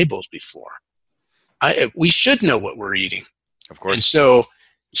at the labels before? We should know what we're eating. Of course. And so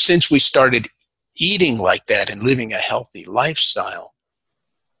since we started eating like that and living a healthy lifestyle,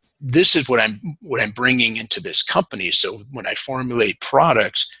 this is what I'm bringing into this company. So when I formulate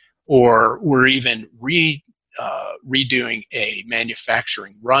products, or we're even redoing a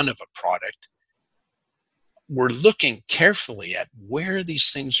manufacturing run of a product, we're looking carefully at where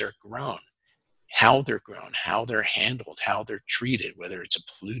these things are grown, how they're grown, how they're handled, how they're treated, whether it's a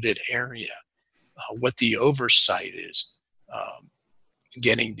polluted area, what the oversight is,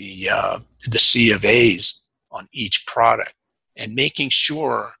 getting the C of A's on each product, and making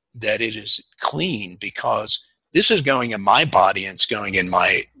sure that it is clean, because this is going in my body and it's going in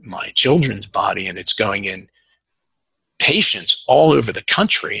my children's body and it's going in patients all over the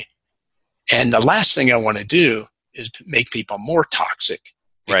country. And the last thing I want to do is make people more toxic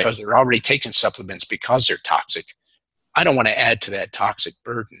because they're already taking supplements because they're toxic. I don't want to add to that toxic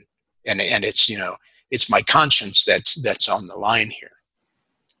burden. and it's, it's my conscience that's on the line here.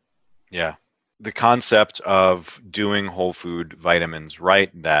 Yeah. The concept of doing whole food vitamins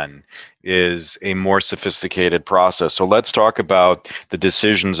right then is a more sophisticated process. So let's talk about the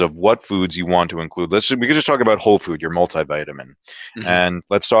decisions of what foods you want to include. We could just talk about whole food, your multivitamin. Mm-hmm. And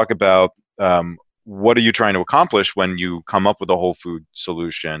let's talk about what are you trying to accomplish when you come up with a whole food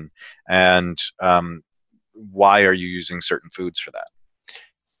solution, and why are you using certain foods for that?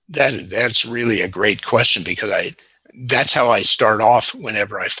 That's really a great question, because that's how I start off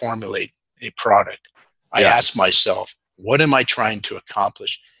whenever I formulate a product. I ask myself, what am I trying to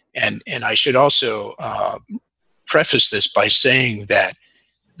accomplish? And I should also preface this by saying that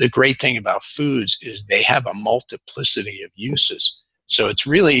the great thing about foods is they have a multiplicity of uses. So it's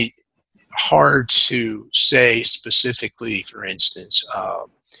really hard to say specifically, for instance,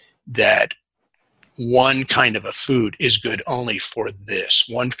 that one kind of a food is good only for this.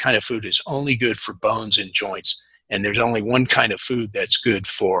 One kind of food is only good for bones and joints. And there's only one kind of food that's good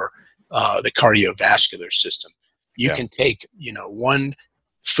for the cardiovascular system. You can take, one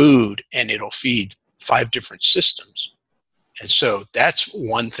food and it'll feed 5 different systems. And so that's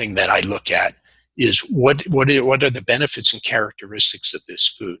one thing that I look at, is what are the benefits and characteristics of this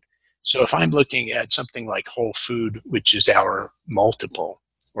food. So if I'm looking at something like whole food, which is our multiple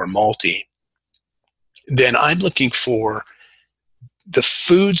or multi, then I'm looking for the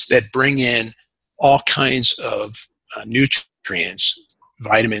foods that bring in all kinds of nutrients,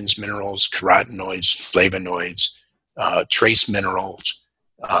 vitamins, minerals, carotenoids, flavonoids, trace minerals,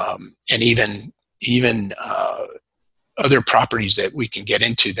 and even other properties that we can get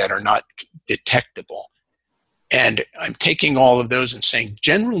into that are not detectable. And I'm taking all of those and saying,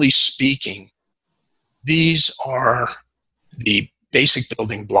 generally speaking, these are the basic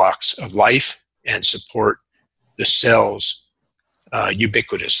building blocks of life and support the cells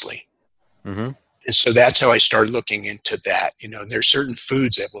ubiquitously. Mm-hmm. And so that's how I started looking into that. There's certain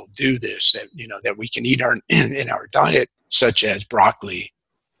foods that will do this, that, that we can eat in our diet, such as broccoli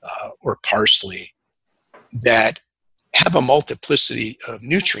or parsley, that have a multiplicity of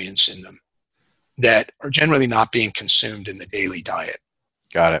nutrients in them that are generally not being consumed in the daily diet.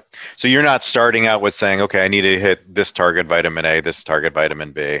 Got it. So you're not starting out with saying, okay, I need to hit this target vitamin A, this target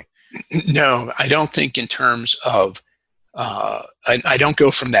vitamin B. No, I don't think in terms of, I don't go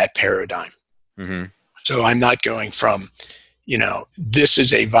from that paradigm. Mm-hmm. So I'm not going from, this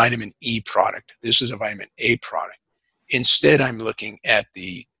is a vitamin E product, this is a vitamin A product. Instead, I'm looking at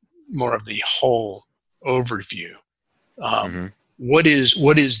the more of the whole overview. Mm-hmm. What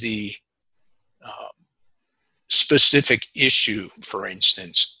is the specific issue, for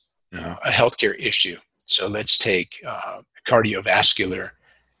instance, a healthcare issue? So let's take cardiovascular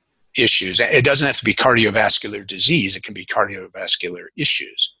issues. It doesn't have to be cardiovascular disease. It can be cardiovascular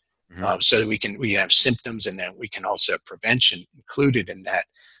issues. Mm-hmm. So that we have symptoms, and then we can also have prevention included in that.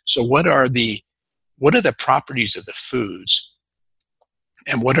 So what are the properties of the foods,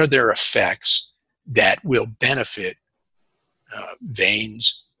 and what are their effects that will benefit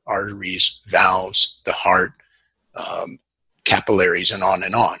veins, arteries, valves, the heart, capillaries, and on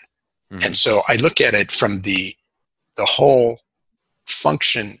and on. Mm-hmm. And so I look at it from the whole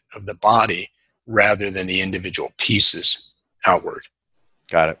function of the body rather than the individual pieces outward.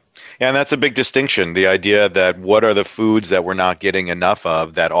 Got it. Yeah, and that's a big distinction. The idea that what are the foods that we're not getting enough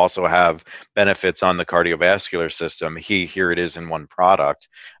of that also have benefits on the cardiovascular system. Here it is in one product.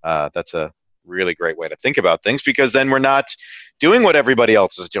 That's a really great way to think about things, because then we're not doing what everybody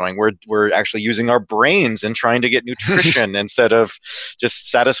else is doing. We're actually using our brains and trying to get nutrition instead of just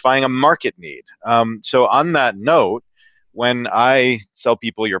satisfying a market need. So on that note, when I sell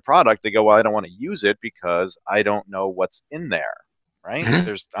people your product, they go, well, I don't want to use it because I don't know what's in there, right? Mm-hmm.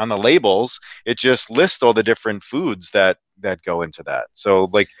 There's on the labels, it just lists all the different foods that go into that. So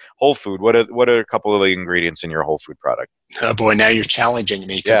like whole food, what are a couple of the ingredients in your whole food product? Oh boy, now you're challenging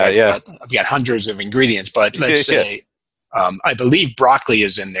me, because I've got hundreds of ingredients, but let's say I believe broccoli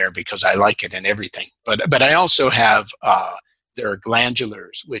is in there because I like it and everything. But I also have there are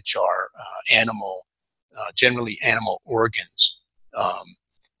glandulars, which are generally animal organs,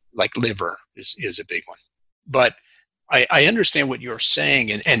 like liver is a big one. But I understand what you're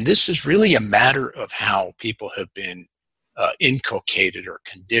saying, and this is really a matter of how people have been inculcated or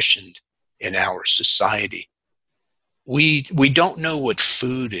conditioned in our society. We don't know what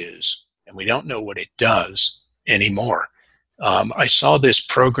food is, and we don't know what it does anymore. I saw this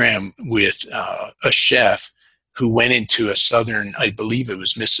program with a chef who went into a southern, I believe it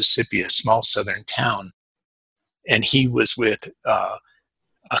was Mississippi, a small southern town, and he was with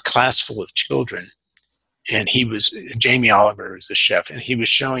a class full of children, and Jamie Oliver is the chef, and he was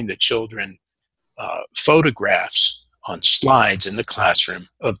showing the children photographs on slides in the classroom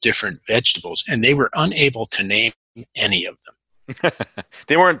of different vegetables, and they were unable to name any of them.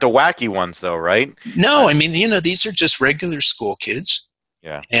 They weren't the wacky ones, though, right? No, I mean, these are just regular school kids.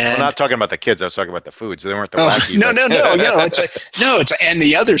 Yeah, and I'm not talking about the kids. I was talking about the food. So they weren't the wacky. No. And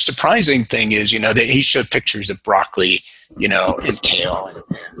the other surprising thing is, that he showed pictures of broccoli, and kale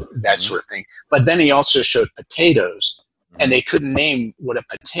and that sort of thing. But then he also showed potatoes, and they couldn't name what a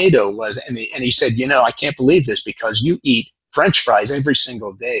potato was. And he said, I can't believe this because you eat French fries every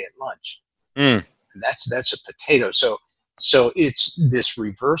single day at lunch. And that's a potato. So it's this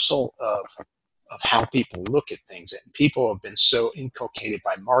reversal of how people look at things. And people have been so inculcated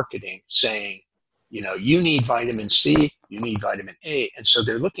by marketing saying, you need vitamin C, you need vitamin A. And so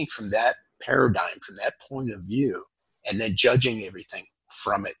they're looking from that paradigm, from that point of view, and then judging everything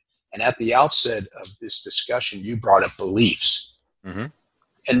from it. And at the outset of this discussion, you brought up beliefs. Mm-hmm.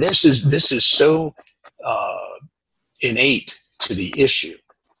 And this is so innate to the issue,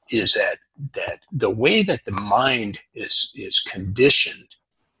 is that the way that the mind is conditioned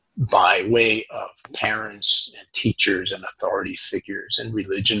by way of parents and teachers and authority figures and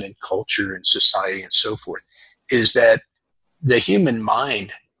religion and culture and society and so forth, is that the human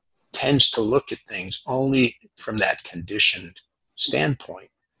mind tends to look at things only from that conditioned standpoint.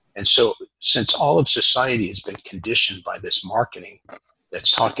 And so since all of society has been conditioned by this marketing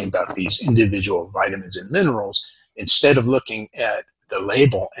that's talking about these individual vitamins and minerals, instead of looking at the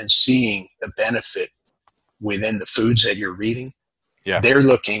label and seeing the benefit within the foods that you're reading, they're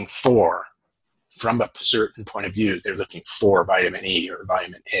looking for, from a certain point of view, they're looking for vitamin E or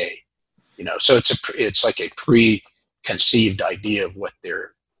vitamin A. So it's like a preconceived idea of what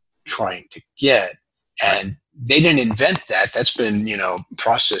they're trying to get. And they didn't invent that. That's been,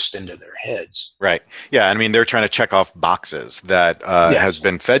 processed into their heads. Right. Yeah. I mean, they're trying to check off boxes that has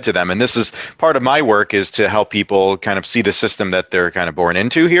been fed to them. And this is part of my work, is to help people kind of see the system that they're kind of born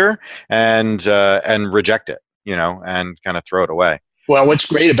into here and reject it, and kind of throw it away. Well, what's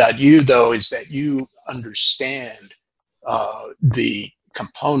great about you, though, is that you understand the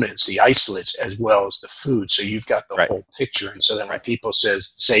components, the isolates, as well as the food. So you've got the whole picture. And so then when people say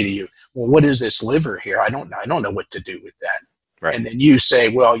to you, well, what is this liver here? I don't know what to do with that. Right. And then you say,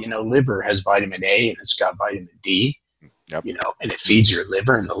 well, liver has vitamin A and it's got vitamin D, and it feeds your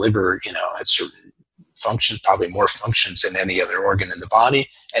liver, and the liver, has certain functions, probably more functions than any other organ in the body.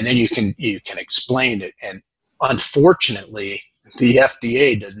 And then you can explain it. And unfortunately, the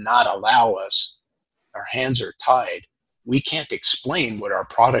FDA does not allow us. Our hands are tied. We can't explain what our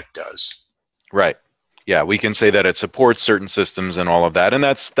product does. Right. Yeah, we can say that it supports certain systems and all of that, and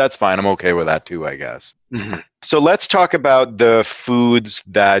that's fine. I'm okay with that too, I guess. Mm-hmm. So let's talk about the foods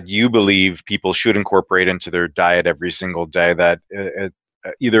that you believe people should incorporate into their diet every single day, that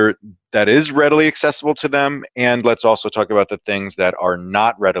either that is readily accessible to them, and let's also talk about the things that are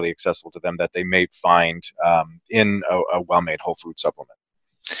not readily accessible to them that they may find in a well-made whole food supplement.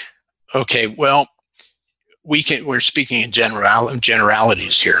 Okay, well, we're speaking in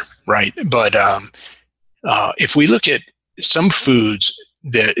generalities here, right? But if we look at some foods,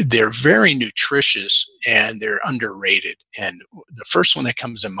 they're very nutritious and they're underrated. And the first one that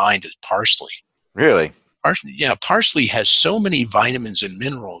comes to mind is parsley. Really? Parsley has so many vitamins and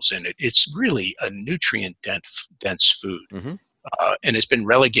minerals in it. It's really a nutrient-dense food. Mm-hmm. And it's been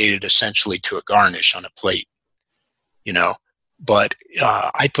relegated essentially to a garnish on a plate, But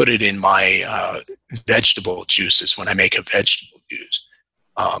I put it in my vegetable juices when I make a vegetable juice.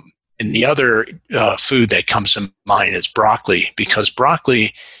 And the other food that comes to mind is broccoli, because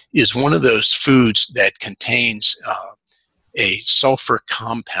broccoli is one of those foods that contains a sulfur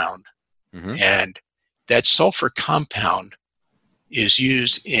compound. Mm-hmm. And that sulfur compound is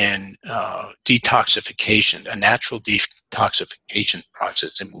used in detoxification, a natural detoxification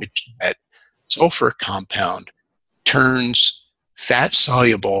process in which that sulfur compound turns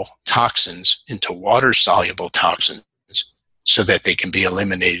fat-soluble toxins into water-soluble toxins so that they can be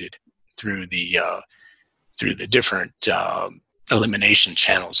eliminated through the different elimination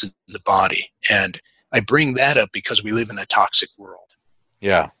channels in the body. And I bring that up because we live in a toxic world.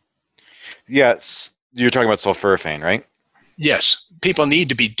 Yeah. Yes. You're talking about sulforaphane, right? Yes. People need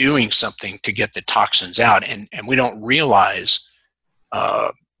to be doing something to get the toxins out. And we don't realize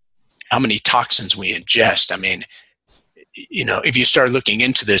how many toxins we ingest. I mean, if you start looking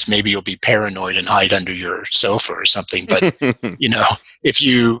into this, maybe you'll be paranoid and hide under your sofa or something. But, if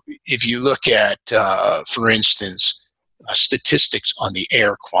you look at, for instance, statistics on the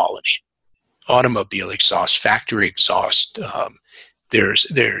air quality, automobile exhaust, factory exhaust,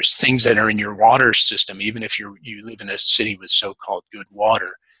 There's things that are in your water system, even if you live in a city with so-called good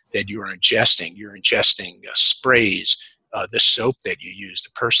water, that you're ingesting. You're ingesting sprays, the soap that you use,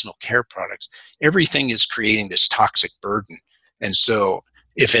 the personal care products. Everything is creating this toxic burden. And so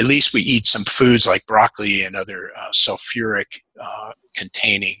if at least we eat some foods like broccoli and other sulfur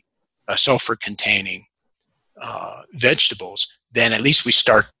containing vegetables, then at least we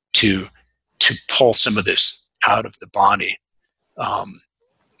start to pull some of this out of the body.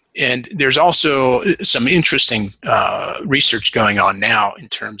 And there's also some interesting research going on now in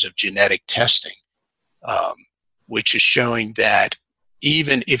terms of genetic testing, which is showing that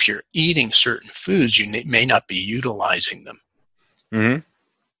even if you're eating certain foods, you may not be utilizing them. Mm-hmm.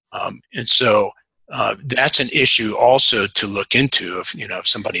 And so that's an issue also to look into if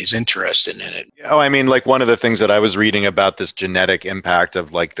somebody's interested in it. Oh, I mean, like one of the things that I was reading about this genetic impact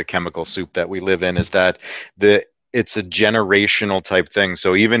of like the chemical soup that we live in is that it's a generational type thing.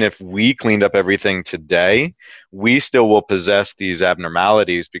 So even if we cleaned up everything today, we still will possess these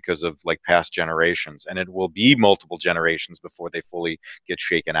abnormalities because of like past generations. And it will be multiple generations before they fully get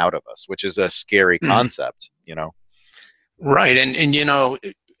shaken out of us, which is a scary concept, Right. And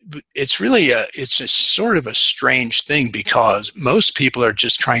it's really it's a sort of a strange thing, because most people are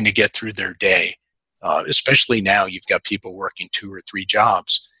just trying to get through their day. Especially now, you've got people working 2 or 3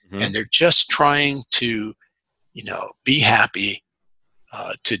 jobs, and they're just trying to be happy,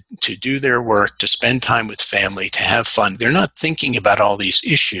 to do their work, to spend time with family, to have fun. They're not thinking about all these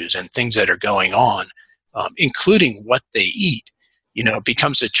issues and things that are going on, including what they eat. It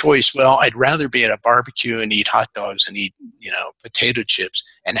becomes a choice. Well, I'd rather be at a barbecue and eat hot dogs and eat, potato chips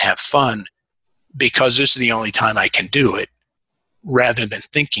and have fun because this is the only time I can do it, rather than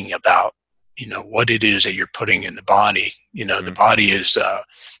thinking about, what it is that you're putting in the body. The body is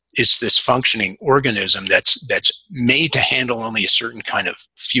this functioning organism that's made to handle only a certain kind of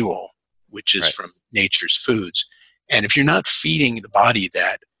fuel, which is from nature's foods. And if you're not feeding the body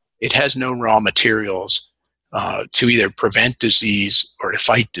that, it has no raw materials to either prevent disease or to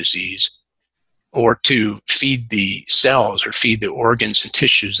fight disease, or to feed the cells or feed the organs and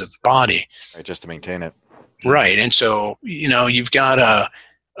tissues of the body. Right, just to maintain it. Right. And so, you've got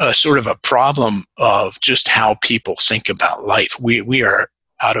a sort of a problem of just how people think about life. We are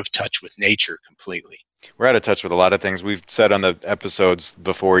out of touch with nature completely. We're out of touch with a lot of things. We've said on the episodes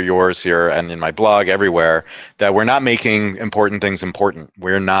before yours here and in my blog everywhere that we're not making important things important.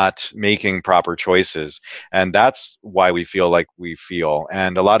 We're not making proper choices. And that's why we feel like we feel.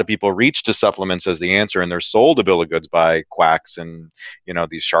 And a lot of people reach to supplements as the answer, and they're sold a bill of goods by quacks and,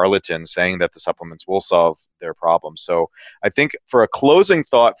 these charlatans saying that the supplements will solve their problems. So I think for a closing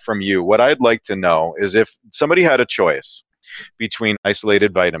thought from you, what I'd like to know is if somebody had a choice between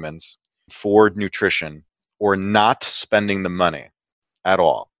isolated vitamins for nutrition or not spending the money at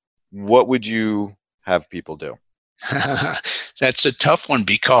all, what would you have people do? That's a tough one,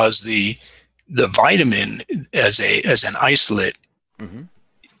 because the vitamin as an isolate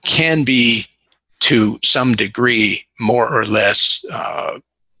can be, to some degree, more or less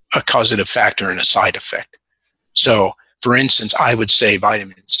a causative factor and a side effect. So, for instance, I would say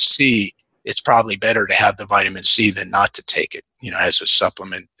vitamin C, it's probably better to have the vitamin C than not to take it, as a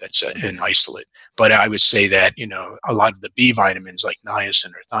supplement that's an isolate. But I would say that, a lot of the B vitamins like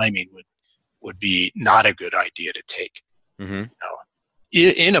niacin or thiamine would be not a good idea to take.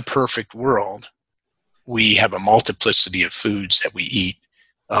 In a perfect world, we have a multiplicity of foods that we eat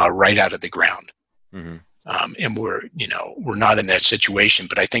right out of the ground. And we're not in that situation.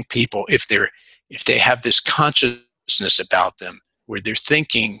 But I think people, if they have this consciousness about them, where they're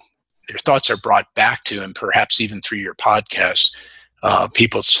thinking, their thoughts are brought back to, and perhaps even through your podcast,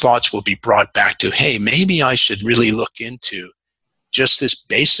 people's thoughts will be brought back to, hey, maybe I should really look into just this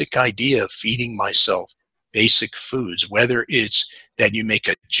basic idea of feeding myself basic foods, whether it's that you make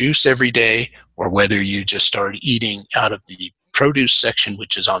a juice every day, or whether you just start eating out of the produce section,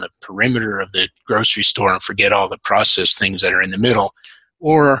 which is on the perimeter of the grocery store, and forget all the processed things that are in the middle,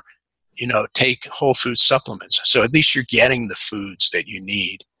 or, take whole food supplements. So at least you're getting the foods that you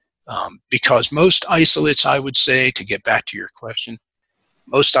need. Because most isolates, I would say, to get back to your question,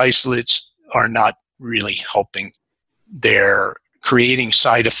 most isolates are not really helping. They're creating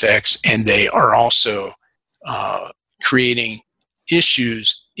side effects, and they are also creating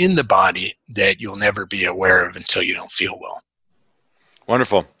issues in the body that you'll never be aware of until you don't feel well.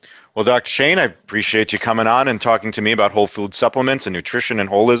 Wonderful. Well, Dr. Shayne, I appreciate you coming on and talking to me about whole food supplements and nutrition and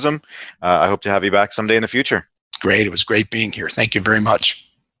holism. I hope to have you back someday in the future. Great. It was great being here. Thank you very much.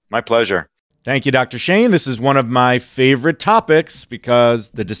 My pleasure. Thank you, Dr. Shayne. This is one of my favorite topics because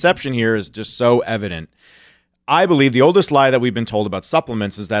the deception here is just so evident. I believe the oldest lie that we've been told about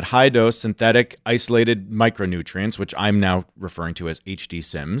supplements is that high-dose synthetic isolated micronutrients, which I'm now referring to as HD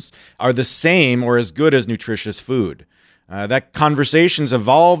SIMs, are the same or as good as nutritious food. That conversation's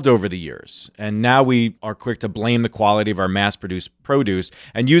evolved over the years, and now we are quick to blame the quality of our mass-produced produce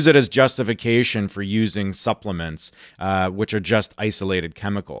and use it as justification for using supplements, which are just isolated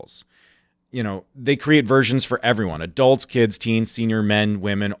chemicals. You know, they create versions for everyone, adults, kids, teens, senior men,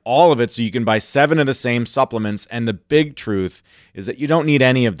 women, all of it, so you can buy 7 of the same supplements. And the big truth is that you don't need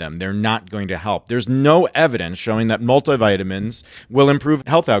any of them. They're not going to help. There's no evidence showing that multivitamins will improve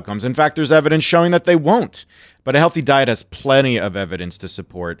health outcomes. In fact, there's evidence showing that they won't. But a healthy diet has plenty of evidence to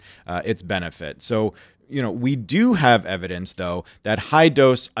support its benefit. So, you know, we do have evidence, though, that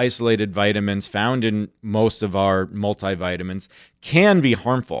high-dose isolated vitamins found in most of our multivitamins can be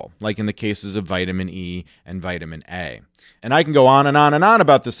harmful, like in the cases of vitamin E and vitamin A. And I can go on and on and on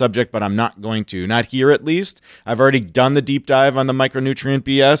about this subject, but I'm not going to. Not here, at least. I've already done the deep dive on the micronutrient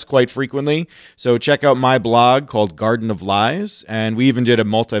BS quite frequently. So check out my blog called Garden of Lies. And we even did a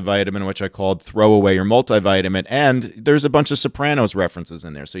multivitamin, which I called Throw Away Your Multivitamin. And there's a bunch of Sopranos references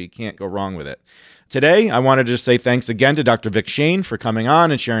in there, so you can't go wrong with it. Today, I wanted to say thanks again to Dr. Vic Shayne for coming on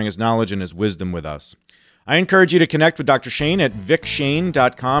and sharing his knowledge and his wisdom with us. I encourage you to connect with Dr. Shayne at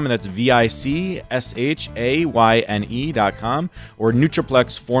vicshayne.com, and that's VICSHAYNE.com, or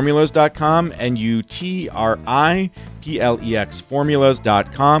NutriplexFormulas.com,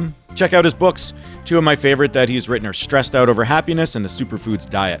 NutriPlexFormulas.com. Check out his books. 2 of my favorite that he's written are Stressed Out Over Happiness and The Superfoods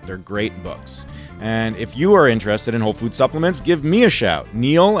Diet. They're great books. And if you are interested in whole food supplements, give me a shout.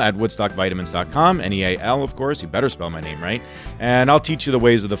 Neil at woodstockvitamins.com, Neal, of course. You better spell my name right. And I'll teach you the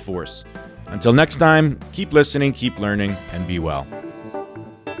ways of the force. Until next time, keep listening, keep learning, and be well.